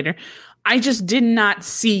into it later. I just did not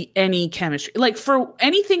see any chemistry. Like for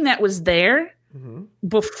anything that was there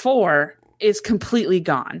before is completely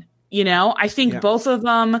gone. You know, I think both of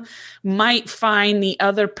them might find the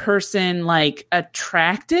other person like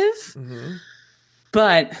attractive,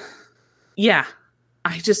 but yeah,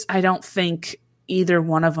 I don't think either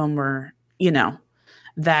one of them were, you know,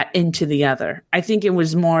 that into the other. I think it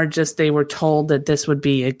was more just they were told that this would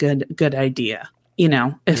be a good idea, you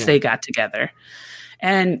know, if they got together.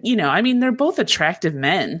 And, you know, I mean, they're both attractive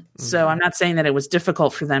men. So I'm not saying that it was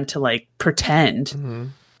difficult for them to like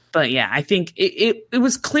pretend. But yeah, I think it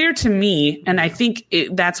was clear to me, and I think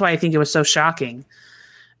that's why I think it was so shocking.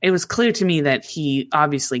 It was clear to me that he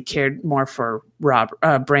obviously cared more for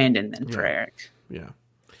Brandon than for Eric. Yeah.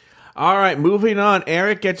 All right, moving on.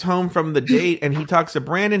 Eric gets home from the date, and he talks to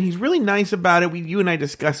Brandon. He's really nice about it. You and I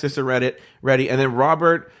discussed this already. And then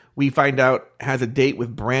Robert, we find out, has a date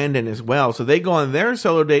with Brandon as well. So they go on their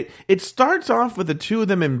solo date. It starts off with the two of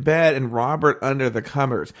them in bed and Robert under the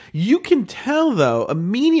covers. You can tell, though,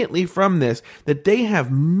 immediately from this that they have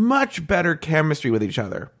much better chemistry with each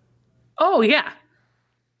other. Oh, yeah.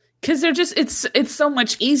 Because they're just, it's so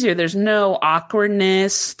much easier. There's no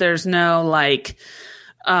awkwardness. There's no like,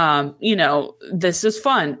 you know, this is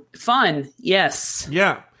fun. Yes.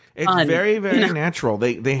 Yeah. It's Fun. very natural.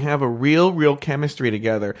 They have a real chemistry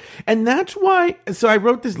together. And that's why, so I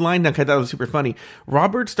wrote this line down because I thought it was super funny.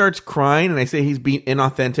 Robert starts crying, and I say he's being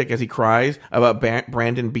inauthentic as he cries about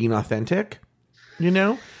Brandon being authentic. You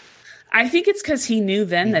know? I think it's because he knew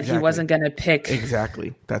then that he Exactly. wasn't going to pick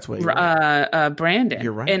Exactly. That's what Brandon.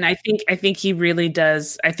 You're right. And I think he really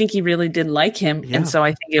does. I think he really did like him. Yeah. And so I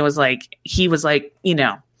think it was like, he was like, you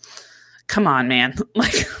know, come on, man.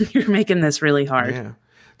 Like, you're making this really hard. Yeah.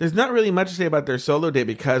 There's not really much to say about their solo date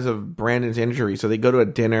because of Brandon's injury. So they go to a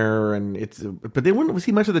dinner, and but they wouldn't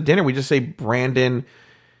see much of the dinner. We just say Brandon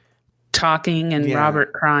talking and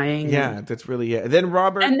Robert crying. Yeah, that's really it. Then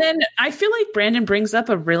Robert. And then I feel like Brandon brings up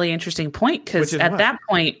a really interesting point, because at that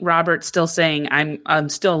point, Robert's still saying, I'm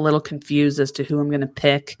still a little confused as to who I'm going to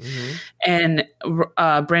pick. And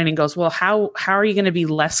Brandon goes, well, how are you going to be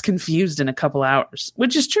less confused in a couple hours?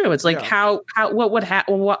 Which is true. It's like, how would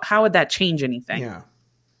that change anything? Yeah.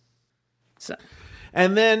 So.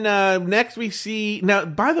 And then next we see, now,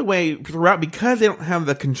 by the way, throughout, because they don't have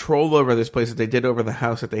the control over this place that they did over the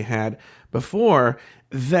house that they had before,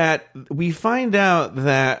 that we find out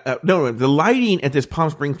that, the lighting at this Palm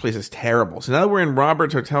Springs place is terrible. So now we're in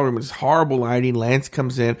Robert's hotel room, it's horrible lighting. Lance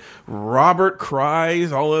comes in. Robert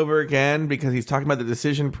cries all over again because he's talking about the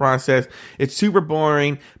decision process. It's super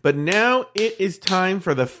boring. But now it is time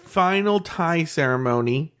for the final tie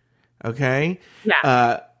ceremony. Okay?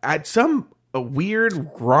 Yeah. At some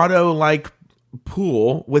weird grotto-like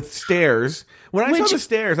pool with stairs. When I saw the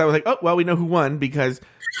stairs, I was like, oh, well, we know who won because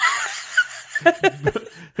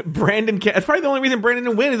Brandon can't. That's probably the only reason Brandon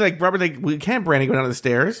didn't win is like, Robert, like, we can't Brandon go down the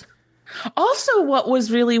stairs. Also, what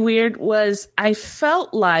was really weird was I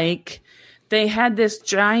felt like they had this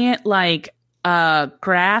giant, like,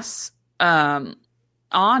 grass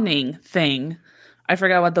awning thing. I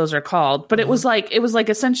forgot what those are called, but it was like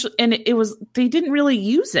essentially, and they didn't really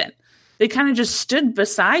use it. They kind of just stood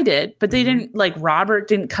beside it, but they didn't, like, Robert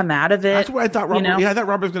didn't come out of it. That's what I thought. Robert, I thought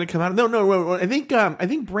Robert was going to come out. No. I think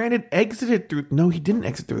Brandon exited through. No, he didn't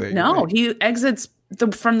exit through there. No, right. he exits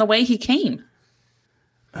from the way he came.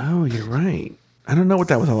 Oh, you're right. I don't know what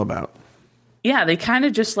that was all about. Yeah, they kind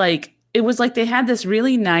of just like, it was like they had this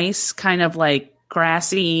really nice kind of like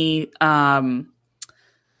grassy, awning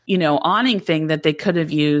thing that they could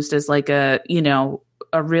have used as like a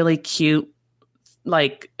really cute,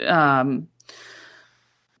 like, I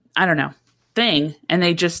don't know, thing. And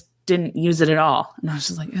they just didn't use it at all. And I was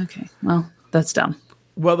just like, okay, well, that's dumb.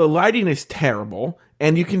 Well, the lighting is terrible.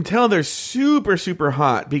 And you can tell they're super, super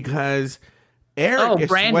hot because Eric is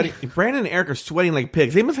sweating. Brandon and Eric are sweating like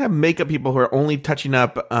pigs. They must have makeup people who are only touching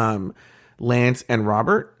up Lance and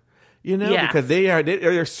Robert, because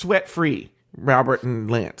they're sweat free. Robert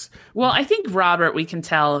and Lance. Well, I think Robert, we can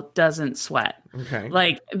tell, doesn't sweat. Okay.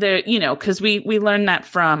 Like because we learned that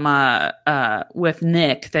from with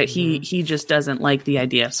Nick that he just doesn't like the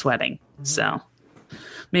idea of sweating. Mm-hmm. So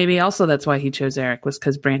maybe also that's why he chose Eric, was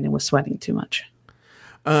because Brandon was sweating too much.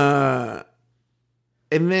 And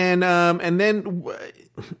then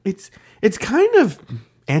it's kind of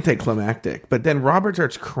anticlimactic, but then Robert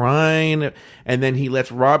starts crying, and then he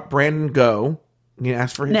lets Brandon go. He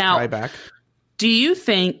asks for his tie back. Do you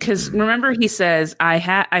think, because remember he says,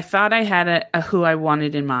 I thought I had a who I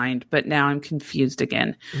wanted in mind, but now I'm confused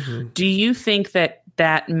again. Mm-hmm. Do you think that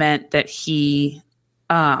meant that he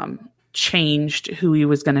changed who he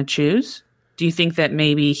was going to choose? Do you think that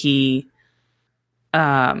maybe he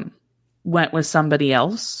went with somebody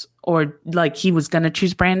else, or like he was going to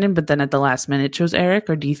choose Brandon, but then at the last minute chose Eric?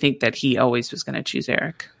 Or do you think that he always was going to choose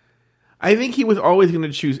Eric? I think he was always going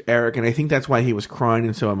to choose Eric, and I think that's why he was crying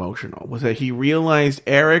and so emotional, was that he realized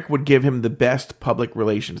Eric would give him the best public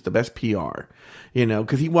relations, the best PR,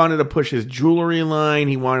 because he wanted to push his jewelry line,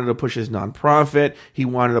 he wanted to push his nonprofit, he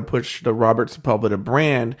wanted to push the Robert Sepulveda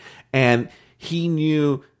brand, and he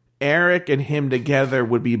knew Eric and him together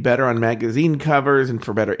would be better on magazine covers and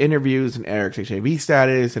for better interviews, and Eric's HIV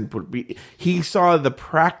status, and he saw the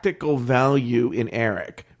practical value in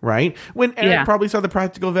Eric. Right? When Eric probably saw the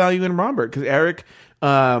practical value in Robert, because Eric,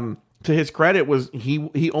 to his credit, was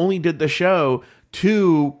he only did the show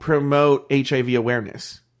to promote HIV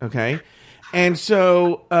awareness. Okay. And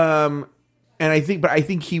so, I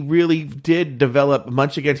think he really did develop,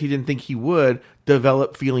 much against he didn't think he would,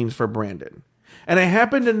 develop feelings for Brandon. And I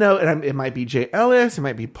happen to know, and it might be Jay Ellis, it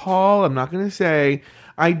might be Paul, I'm not going to say.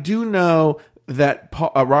 I do know that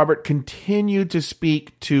Robert continued to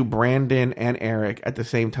speak to Brandon and Eric at the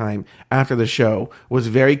same time after the show, was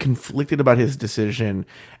very conflicted about his decision,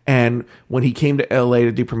 and when he came to LA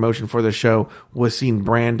to do promotion for the show, was seeing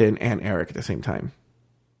Brandon and Eric at the same time.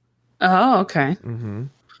 Oh, okay. Mm-hmm.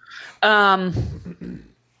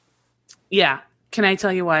 Yeah. Can I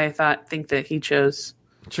tell you why I think that he chose?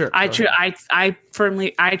 Sure. I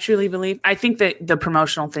truly believe. I think that the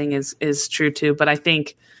promotional thing is true too, but I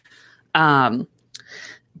think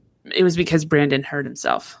it was because Brandon hurt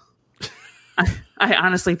himself. I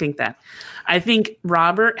honestly think that. I think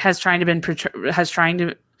Robert has tried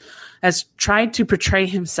to portray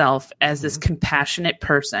himself as this compassionate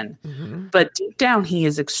person, but deep down he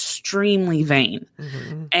is extremely vain.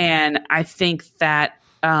 Mm-hmm. And I think that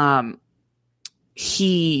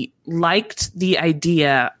he liked the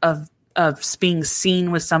idea of being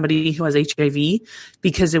seen with somebody who has HIV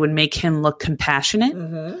because it would make him look compassionate.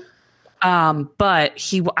 Mm-hmm. But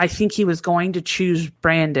I think he was going to choose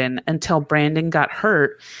Brandon until Brandon got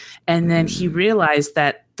hurt. And then he realized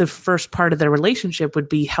that the first part of their relationship would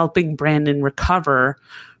be helping Brandon recover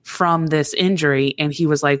from this injury. And he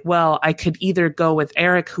was like, well, I could either go with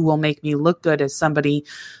Eric, who will make me look good as somebody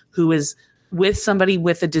who is with somebody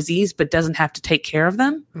with a disease but doesn't have to take care of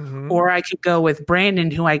them. Or I could go with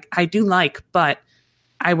Brandon, who I do like, but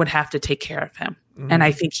I would have to take care of him. And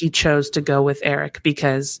I think he chose to go with Eric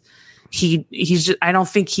because he's just, I don't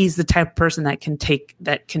think he's the type of person that can take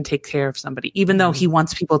care of somebody, even though he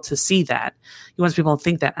wants people to see that. He wants people to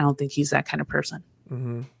think that. I don't think he's that kind of person.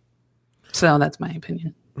 So that's my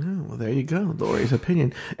opinion. Oh, well, there you go. Lori's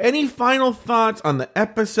opinion. Any final thoughts on the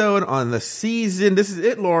episode, on the season? This is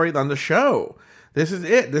it, Lori, on the show. This is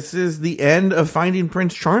it. This is the end of Finding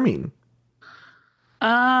Prince Charming.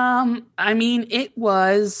 I mean, it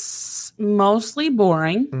was mostly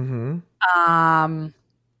boring. I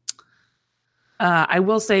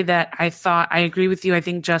will say that I agree with you. I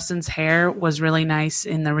think Justin's hair was really nice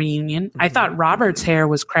in the reunion. I thought Robert's hair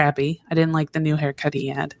was crappy. I didn't like the new haircut he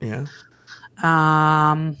had. Yeah.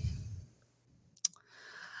 I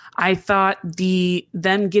thought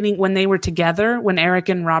when they were together, when Eric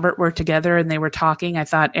and Robert were together and they were talking, I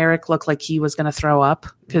thought Eric looked like he was going to throw up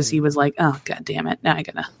because he was like, oh, God damn it. Now I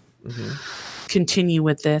got to continue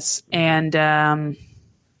with this. And,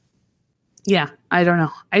 yeah, I don't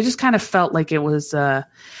know. I just kind of felt like it was, it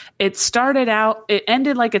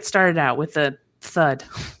ended like it started out with a thud.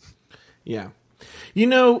 Yeah. You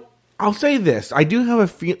know, I'll say this. I do have a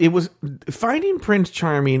feel. It was Finding Prince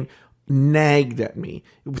Charming nagged at me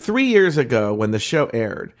 3 years ago when the show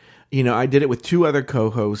aired. You know, I did it with two other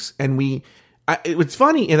co-hosts, and it's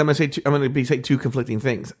funny, and I'm going to say two conflicting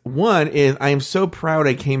things. One is I am so proud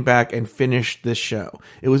I came back and finished this show.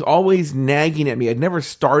 It was always nagging at me. I'd never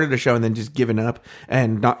started a show and then just given up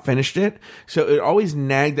and not finished it. So it always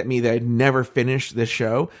nagged at me that I'd never finished this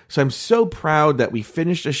show. So I'm so proud that we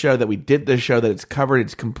finished the show, that we did the show, that it's covered,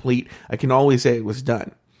 it's complete. I can always say it was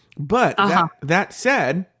done. But that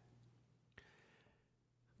said,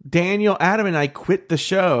 Daniel, Adam, and I quit the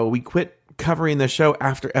show. We quit covering the show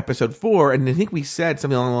after episode 4, and I think we said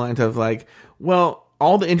something along the lines of like, well,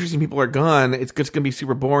 all the interesting people are gone, it's just gonna be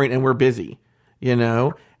super boring and we're busy, you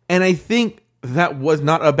know. And I think that was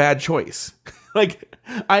not a bad choice.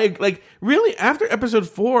 Really after episode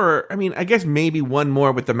 4, I mean, I guess maybe one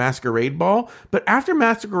more with the Masquerade Ball, but after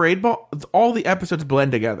Masquerade Ball, all the episodes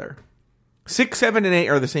blend together. 6, 7, and 8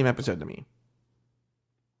 are the same episode to me.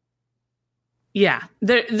 Yeah,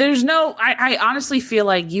 there's no. I honestly feel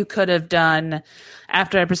like you could have done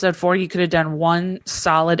after episode 4. You could have done one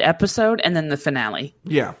solid episode and then the finale.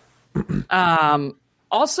 Yeah.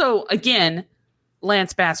 Also, again,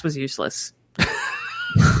 Lance Bass was useless.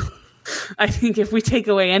 I think if we take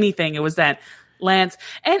away anything, it was that Lance.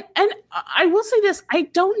 And I will say this: I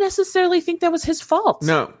don't necessarily think that was his fault.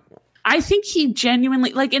 No. I think he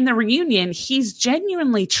genuinely, like in the reunion, he's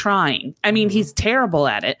genuinely trying. I mean, he's terrible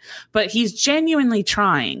at it, but he's genuinely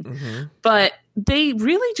trying. But they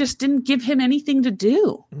really just didn't give him anything to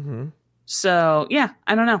do. So, yeah,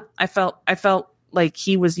 I don't know. I felt like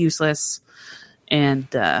he was useless and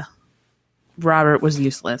Robert was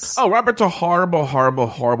useless. Oh, Robert's a horrible, horrible,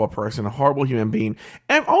 horrible person, a horrible human being.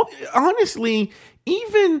 And honestly,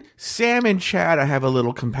 even Sam and Chad I have a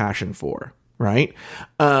little compassion for. Right?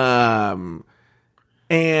 Sam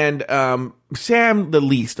the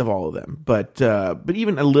least of all of them, but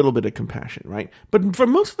even a little bit of compassion, right? But for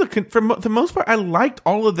the most part, I liked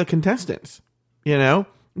all of the contestants. You know,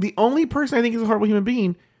 the only person I think is a horrible human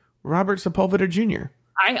being, Robert Sepulveda Jr.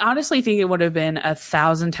 I honestly think it would have been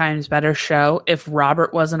 1,000 times better show if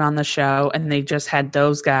Robert wasn't on the show and they just had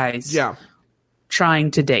those guys,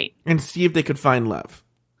 trying to date and see if they could find love.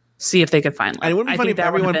 See if they could find love. And it wouldn't be funny if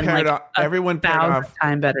everyone paired off. Everyone paired off.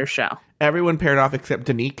 Time better show. Everyone paired off except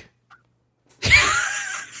Danique.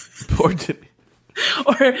 Poor Danique.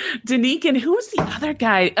 Or Danique and who was the other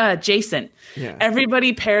guy? Jason. Yeah.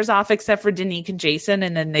 Everybody pairs off except for Danique and Jason,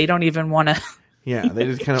 and then they don't even want to. Yeah, they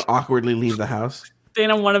just kind of awkwardly leave the house. They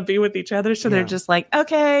don't want to be with each other, so they're just like,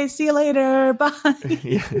 okay, see you later, bye.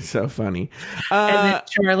 Yeah, it's so funny. And then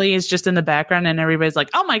Charlie is just in the background, and everybody's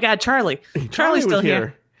like, oh my God, Charlie's still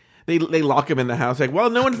here. They lock him in the house, like, well,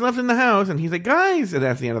 no one's left in the house. And he's like, guys, and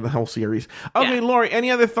that's the end of the whole series. Okay, Lori, any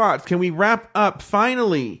other thoughts? Can we wrap up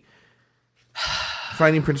finally?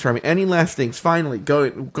 Finding Prince Charming. Any last things? Finally,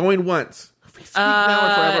 going once. Speak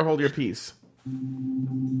now or forever hold your peace.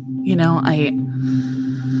 You know, I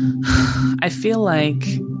feel like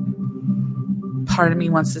part of me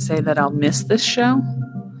wants to say that I'll miss this show.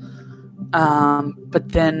 But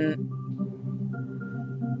then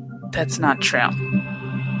that's not true.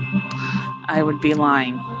 I would be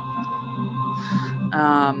lying.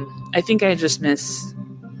 I think I just miss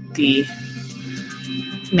the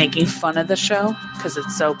making fun of the show because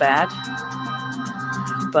it's so bad.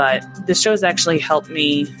 But this show's actually helped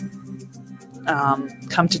me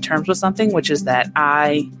come to terms with something, which is that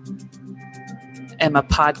I am a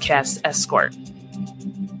podcast escort.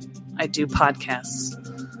 I do podcasts,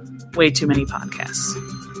 way too many podcasts.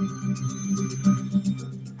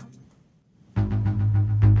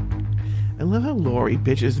 I love how Lori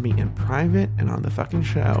bitches me in private and on the fucking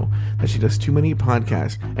show that she does too many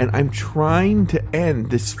podcasts, and I'm trying to end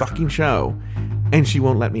this fucking show, and she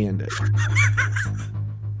won't let me end it.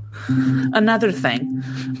 Another thing,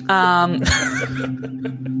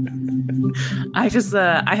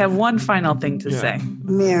 I have one final thing to say.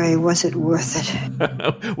 Mary, was it worth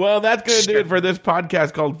it? Well, that's going to do it for this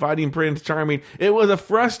podcast called Fighting Prince Charming. It was a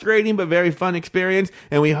frustrating but very fun experience,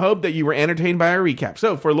 and we hope that you were entertained by our recap.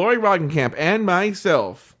 So, for Lori Roggenkamp and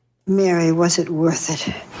myself, Mary, was it worth it?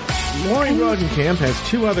 Lori Roggenkamp has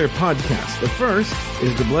two other podcasts. The first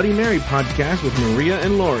is the Bloody Mary podcast with Maria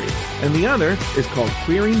and Lori, and the other is called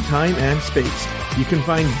Queering Time and Space. You can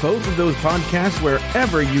find both of those podcasts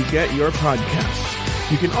wherever you get your podcasts.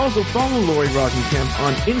 You can also follow Lori Roggenkamp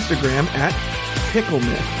on Instagram at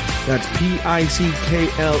PickleMyth. That's PickleMyth.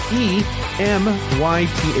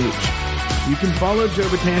 You can follow Joe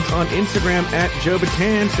Betance on Instagram at Joe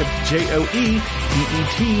Betance. That's JoeBetance.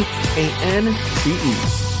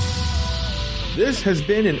 This has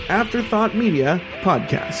been an Afterthought Media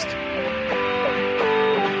podcast.